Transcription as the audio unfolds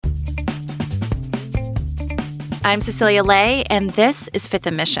I'm Cecilia Lay, and this is Fifth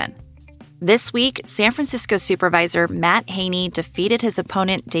and Mission. This week, San Francisco Supervisor Matt Haney defeated his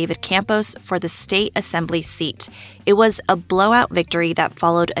opponent David Campos for the state assembly seat. It was a blowout victory that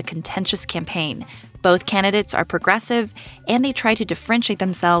followed a contentious campaign. Both candidates are progressive, and they try to differentiate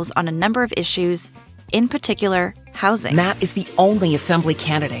themselves on a number of issues, in particular, housing. Matt is the only assembly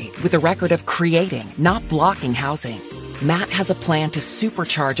candidate with a record of creating, not blocking housing. Matt has a plan to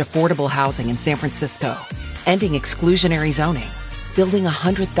supercharge affordable housing in San Francisco, ending exclusionary zoning, building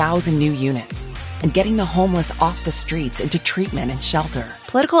 100,000 new units, and getting the homeless off the streets into treatment and shelter.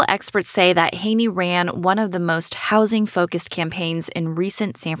 Political experts say that Haney ran one of the most housing-focused campaigns in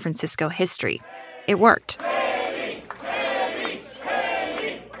recent San Francisco history. It worked.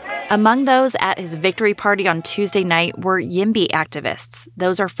 Among those at his victory party on Tuesday night were YIMBY activists.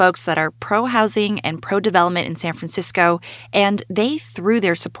 Those are folks that are pro-housing and pro-development in San Francisco, and they threw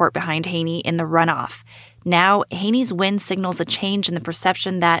their support behind Haney in the runoff. Now, Haney's win signals a change in the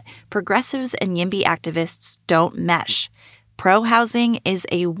perception that progressives and YIMBY activists don't mesh. Pro-housing is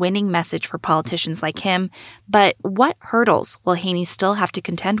a winning message for politicians like him, but what hurdles will Haney still have to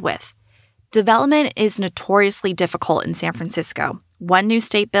contend with? Development is notoriously difficult in San Francisco. One new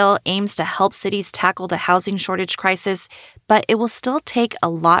state bill aims to help cities tackle the housing shortage crisis, but it will still take a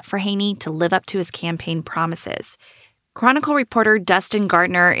lot for Haney to live up to his campaign promises. Chronicle reporter Dustin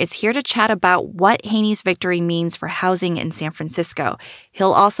Gardner is here to chat about what Haney's victory means for housing in San Francisco.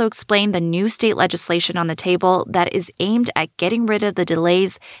 He'll also explain the new state legislation on the table that is aimed at getting rid of the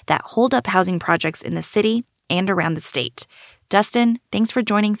delays that hold up housing projects in the city and around the state. Dustin, thanks for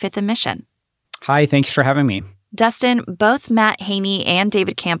joining Fifth and Mission. Hi, thanks for having me. Dustin, both Matt Haney and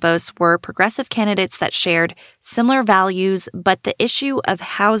David Campos were progressive candidates that shared similar values, but the issue of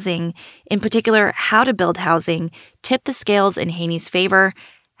housing, in particular how to build housing, tipped the scales in Haney's favor.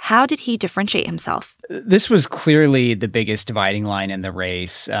 How did he differentiate himself? This was clearly the biggest dividing line in the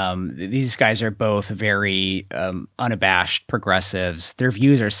race. These guys are both very unabashed progressives. Their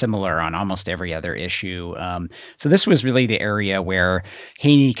views are similar on almost every other issue. So this was really the area where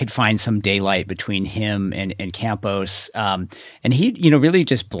Haney could find some daylight between him and Campos. And he, really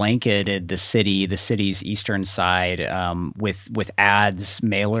just blanketed the city's eastern side with ads,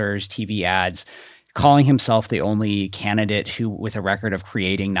 mailers, TV ads, calling himself the only candidate who with a record of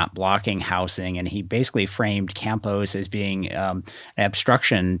creating, not blocking housing. And he basically framed Campos as being an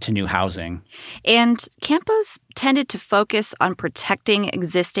obstruction to new housing. And Campos tended to focus on protecting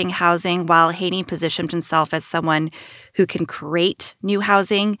existing housing while Haney positioned himself as someone who can create new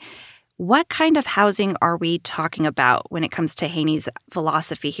housing. What kind of housing are we talking about when it comes to Haney's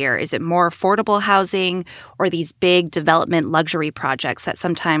philosophy here? Is it more affordable housing or these big development luxury projects that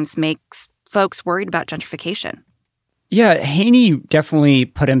sometimes makes folks worried about gentrification? Yeah, Haney definitely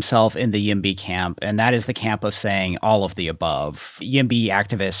put himself in the YIMBY camp, and that is the camp of saying all of the above. YIMBY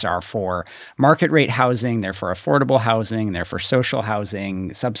activists are for market rate housing, they're for affordable housing, they're for social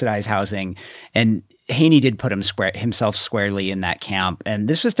housing, subsidized housing, and Haney did put himself squarely in that camp. And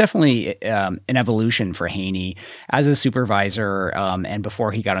this was definitely an evolution for Haney as a supervisor and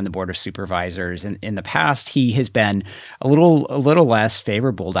before he got on the Board of Supervisors. And in the past, he has been a little less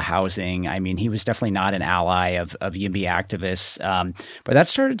favorable to housing. I mean, he was definitely not an ally of YIMBY activists. But that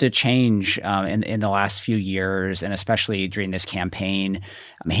started to change in the last few years, and especially during this campaign.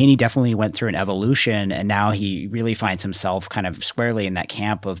 Haney definitely went through an evolution, and now he really finds himself kind of squarely in that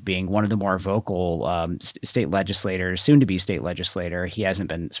camp of being one of the more vocal state legislators, soon-to-be state legislator. He hasn't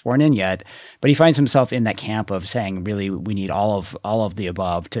been sworn in yet, but he finds himself in that camp of saying, really, we need all of the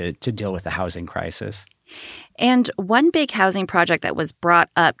above to deal with the housing crisis. And one big housing project that was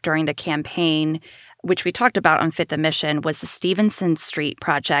brought up during the campaign, which we talked about on Fifth and Mission, was the Stevenson Street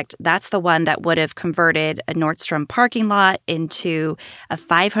project. That's the one that would have converted a Nordstrom parking lot into a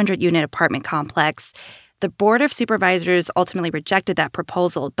 500-unit apartment complex. The Board of Supervisors ultimately rejected that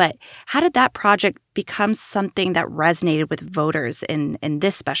proposal, but how did that project become something that resonated with voters in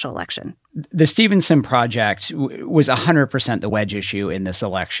this special election? The Stevenson project was 100% the wedge issue in this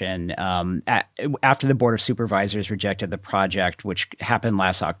election. After the Board of Supervisors rejected the project, which happened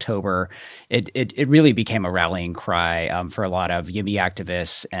last October, it really became a rallying cry for a lot of YIMBY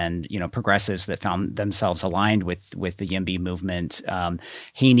activists and progressives that found themselves aligned with the YIMBY movement.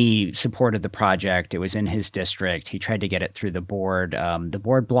 Haney supported the project. It was in his district. He tried to get it through the board. The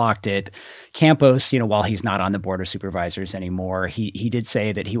board blocked it. Campos, while he's not on the Board of Supervisors anymore, he did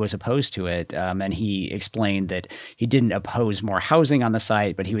say that he was opposed to to it. And he explained that he didn't oppose more housing on the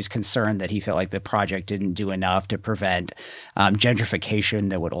site, but he was concerned that he felt like the project didn't do enough to prevent gentrification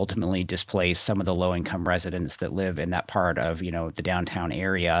that would ultimately displace some of the low-income residents that live in that part of, the downtown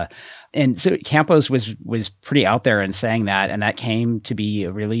area. And so Campos was pretty out there in saying that, and that came to be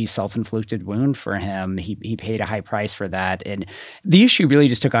a really self-inflicted wound for him. He paid a high price for that. And the issue really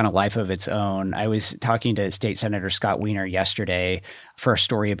just took on a life of its own. I was talking to State Senator Scott Wiener yesterday for a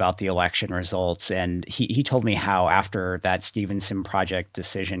story about the election results, and he told me how after that Stevenson project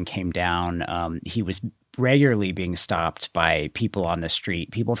decision came down, he was regularly being stopped by people on the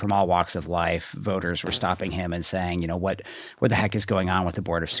street, people from all walks of life. Voters were stopping him and saying, what the heck is going on with the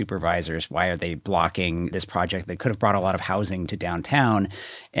Board of Supervisors? Why are they blocking this project that could have brought a lot of housing to downtown?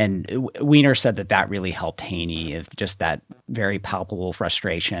 And Wiener said that really helped Haney, of just that very palpable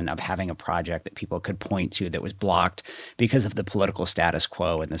frustration of having a project that people could point to that was blocked because of the political status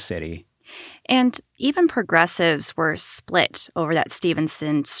quo in the city. And even progressives were split over that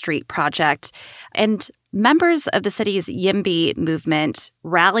Stevenson Street project. And members of the city's YIMBY movement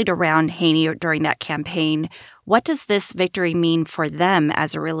rallied around Haney during that campaign. What does this victory mean for them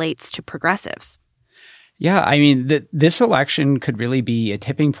as it relates to progressives? Yeah, I mean, this election could really be a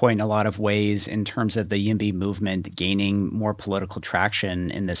tipping point in a lot of ways in terms of the YIMBY movement gaining more political traction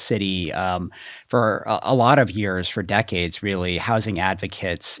in the city. For a lot of years, for decades, really, housing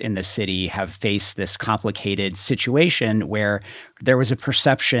advocates in the city have faced this complicated situation where there was a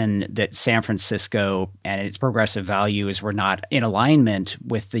perception that San Francisco and its progressive values were not in alignment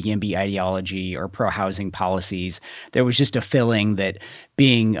with the YIMBY ideology or pro-housing policies. There was just a feeling that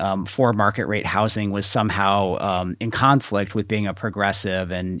being for market rate housing was somehow in conflict with being a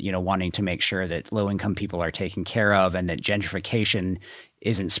progressive and, wanting to make sure that low-income people are taken care of and that gentrification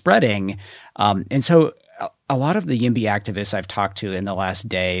isn't spreading. And so a lot of the YIMBY activists I've talked to in the last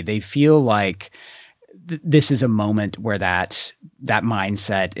day, they feel like this is a moment where that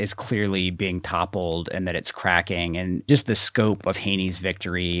mindset is clearly being toppled and that it's cracking. And just the scope of Haney's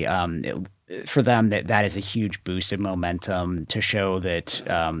victory, for them, that is a huge boost in momentum to show that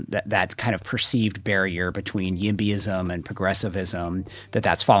that kind of perceived barrier between YIMBYism and progressivism,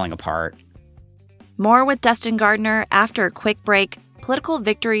 that's falling apart. More with Dustin Gardner after a quick break. Political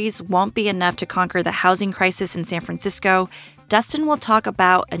victories won't be enough to conquer the housing crisis in San Francisco. Dustin will talk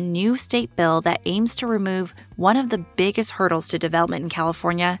about a new state bill that aims to remove one of the biggest hurdles to development in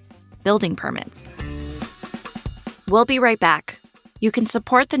California, building permits. We'll be right back. You can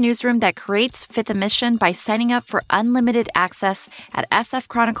support the newsroom that creates Fifth & Mission by signing up for unlimited access at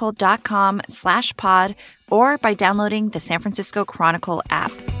sfchronicle.com/pod or by downloading the San Francisco Chronicle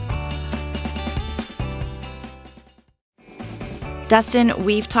app. Dustin,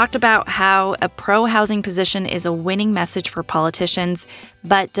 we've talked about how a pro-housing position is a winning message for politicians,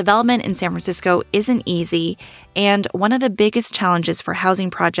 but development in San Francisco isn't easy, and one of the biggest challenges for housing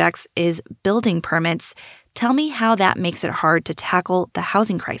projects is building permits. Tell me how that makes it hard to tackle the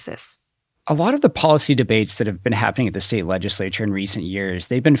housing crisis. A lot of the policy debates that have been happening at the state legislature in recent years,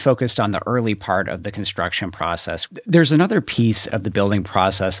 they've been focused on the early part of the construction process. There's another piece of the building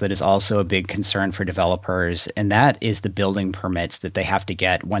process that is also a big concern for developers, and that is the building permits that they have to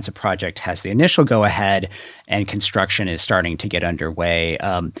get once a project has the initial go-ahead and construction is starting to get underway.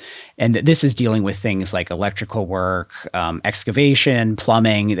 And this is dealing with things like electrical work, excavation,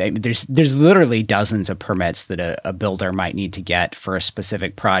 plumbing. There's literally dozens of permits that a builder might need to get for a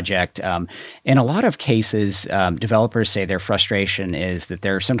specific project. In a lot of cases, developers say their frustration is that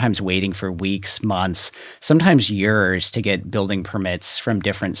they're sometimes waiting for weeks, months, sometimes years to get building permits from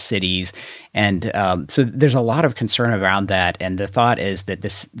different cities. And so there's a lot of concern around that. And the thought is that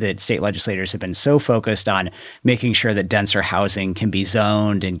that state legislators have been so focused on making sure that denser housing can be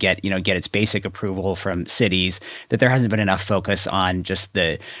zoned and get its basic approval from cities that there hasn't been enough focus on just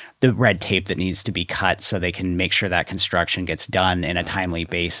the red tape that needs to be cut so they can make sure that construction gets done in a timely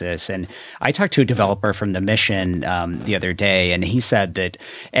basis. And I talked to a developer from the Mission the other day, and he said that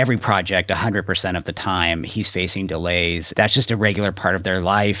every project, 100% of the time, he's facing delays. That's just a regular part of their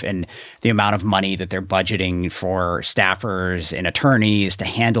life. And the amount of money that they're budgeting for staffers and attorneys to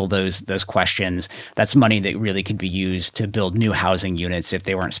handle those questions, that's money that really could be used to build new housing units if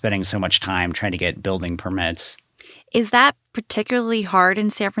they weren't spending so much time trying to get building permits. Is that particularly hard in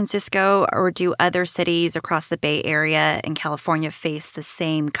San Francisco, or do other cities across the Bay Area and California face the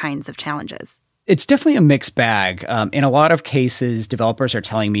same kinds of challenges? It's definitely a mixed bag. In a lot of cases, developers are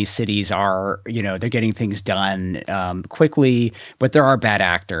telling me cities are, they're getting things done quickly, but there are bad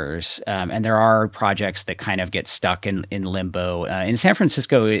actors, and there are projects that kind of get stuck in limbo. In San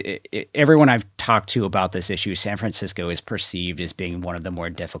Francisco, everyone I've talked to about this issue, San Francisco is perceived as being one of the more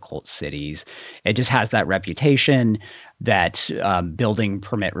difficult cities. It just has that reputation that building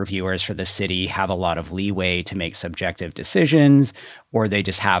permit reviewers for the city have a lot of leeway to make subjective decisions, or they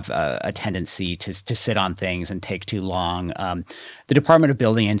just have a tendency to sit on things and take too long. The Department of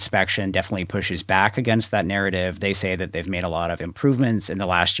Building Inspection definitely pushes back against that narrative. They say that they've made a lot of improvements in the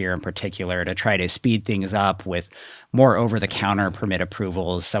last year in particular to try to speed things up with more over-the-counter permit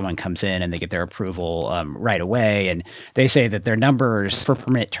approvals. Someone comes in and they get their approval right away. And they say that their numbers for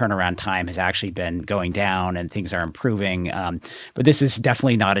permit turnaround time has actually been going down and things are improving. But this is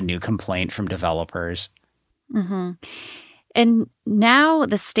definitely not a new complaint from developers. Mm-hmm. And now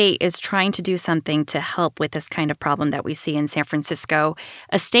the state is trying to do something to help with this kind of problem that we see in San Francisco.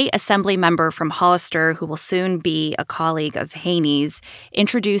 A state assembly member from Hollister, who will soon be a colleague of Haney's,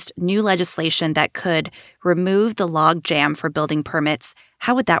 introduced new legislation that could remove the logjam for building permits.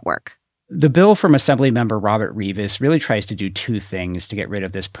 How would that work? The bill from Assemblymember Robert Rivas really tries to do two things to get rid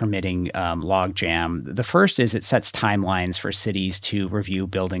of this permitting logjam. The first is it sets timelines for cities to review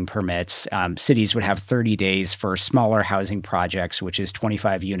building permits. Cities would have 30 days for smaller housing projects, which is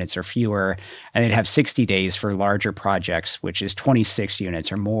 25 units or fewer, and they'd have 60 days for larger projects, which is 26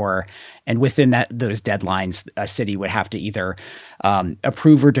 units or more. And within those deadlines, a city would have to either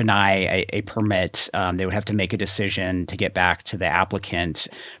approve or deny a permit. They would have to make a decision to get back to the applicant.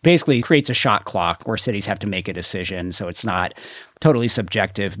 Basically, creates a shot clock where cities have to make a decision, so it's not totally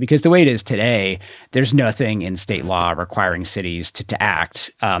subjective, because the way it is today, there's nothing in state law requiring cities to act.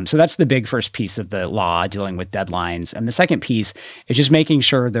 So that's the big first piece of the law, dealing with deadlines. And the second piece is just making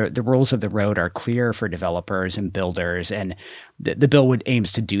sure the rules of the road are clear for developers and builders. And the bill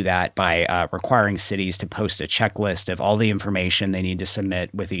aims to do that by requiring cities to post a checklist of all the information they need to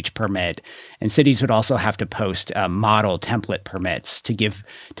submit with each permit. And cities would also have to post model template permits to give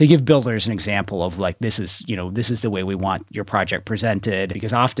builders an example of, like, this is the way we want your project presented,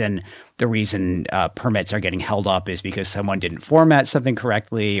 because often the reason permits are getting held up is because someone didn't format something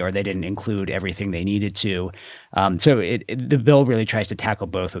correctly or they didn't include everything they needed to. So the bill really tries to tackle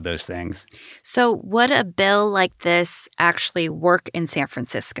both of those things. So would a bill like this actually work in San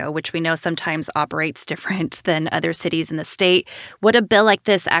Francisco, which we know sometimes operates different than other cities in the state? Would a bill like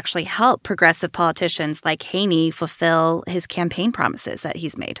this actually help progressive politicians like Haney fulfill his campaign promises that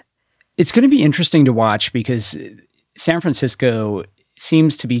he's made? It's going to be interesting to watch, because San Francisco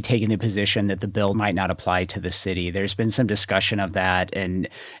seems to be taking the position that the bill might not apply to the city. There's been some discussion of that, and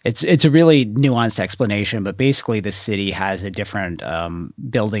it's a really nuanced explanation, but basically the city has a different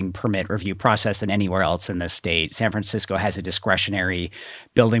building permit review process than anywhere else in the state. San Francisco has a discretionary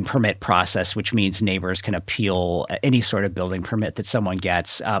building permit process, which means neighbors can appeal any sort of building permit that someone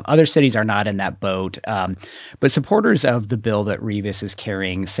gets. Other cities are not in that boat, but supporters of the bill that Rivas is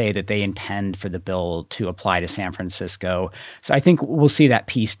carrying say that they intend for the bill to apply to San Francisco. So I think we'll see that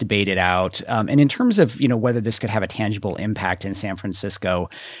piece debated out. And in terms of, whether this could have a tangible impact in San Francisco,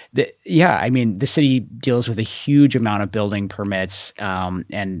 the city deals with a huge amount of building permits,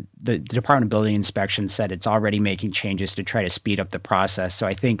 and the Department of Building Inspection said it's already making changes to try to speed up the process. So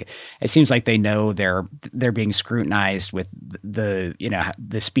I think it seems like they know they're being scrutinized with the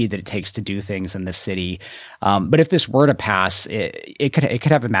speed that it takes to do things in the city. But if this were to pass, it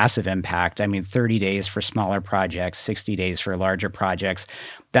could have a massive impact. 30 days for smaller projects, 60 days for larger projects.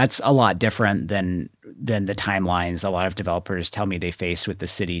 That's a lot different than the timelines a lot of developers tell me they face with the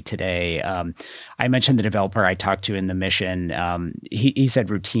city today. I mentioned the developer I talked to in the Mission. He said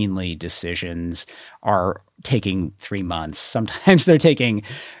routinely decisions are taking 3 months. Sometimes they're taking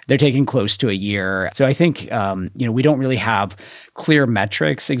close to a year. So I think we don't really have clear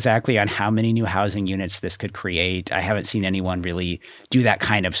metrics exactly on how many new housing units this could create. I haven't seen anyone really do that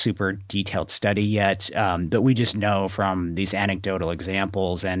kind of super detailed study yet, but we just know from these anecdotal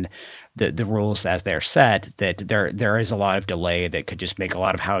examples and the rules as they're set that there is a lot of delay that could just make a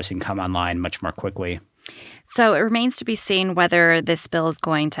lot of housing come online much more quickly. So it remains to be seen whether this bill is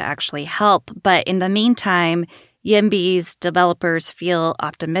going to actually help. But in the meantime, YIMBY's developers feel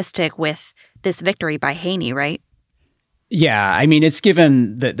optimistic with this victory by Haney, right? Yeah, I mean, it's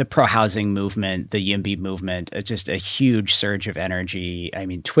given the pro-housing movement, the YIMBY movement, just a huge surge of energy. I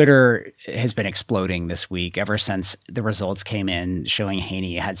mean, Twitter has been exploding this week ever since the results came in showing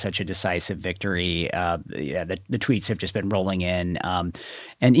Haney had such a decisive victory. The tweets have just been rolling in. And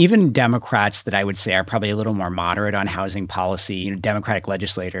even Democrats that I would say are probably a little more moderate on housing policy, Democratic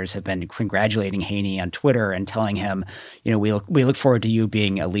legislators have been congratulating Haney on Twitter and telling him, we look forward to you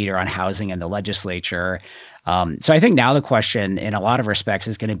being a leader on housing in the legislature. So I think now the question in a lot of respects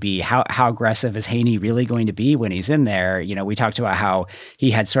is going to be how aggressive is Haney really going to be when he's in there? We talked about how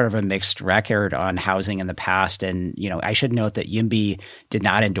he had sort of a mixed record on housing in the past. And, I should note that YIMBY did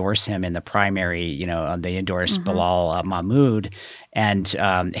not endorse him in the primary. They endorsed Bilal Mahmoud, and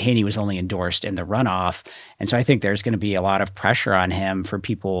Haney was only endorsed in the runoff. And so I think there's going to be a lot of pressure on him for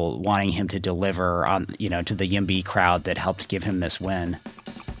people wanting him to deliver on, to the YIMBY crowd that helped give him this win.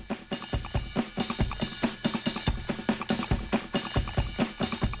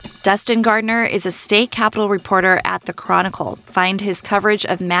 Dustin Gardner is a state capitol reporter at The Chronicle. Find his coverage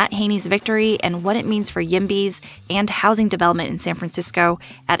of Matt Haney's victory and what it means for YIMBYs and housing development in San Francisco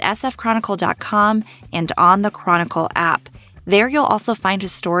at sfchronicle.com and on the Chronicle app. There you'll also find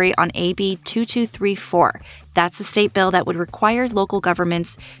his story on AB 2234. That's the state bill that would require local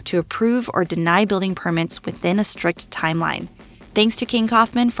governments to approve or deny building permits within a strict timeline. Thanks to King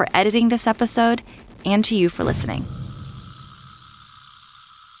Kaufman for editing this episode and to you for listening.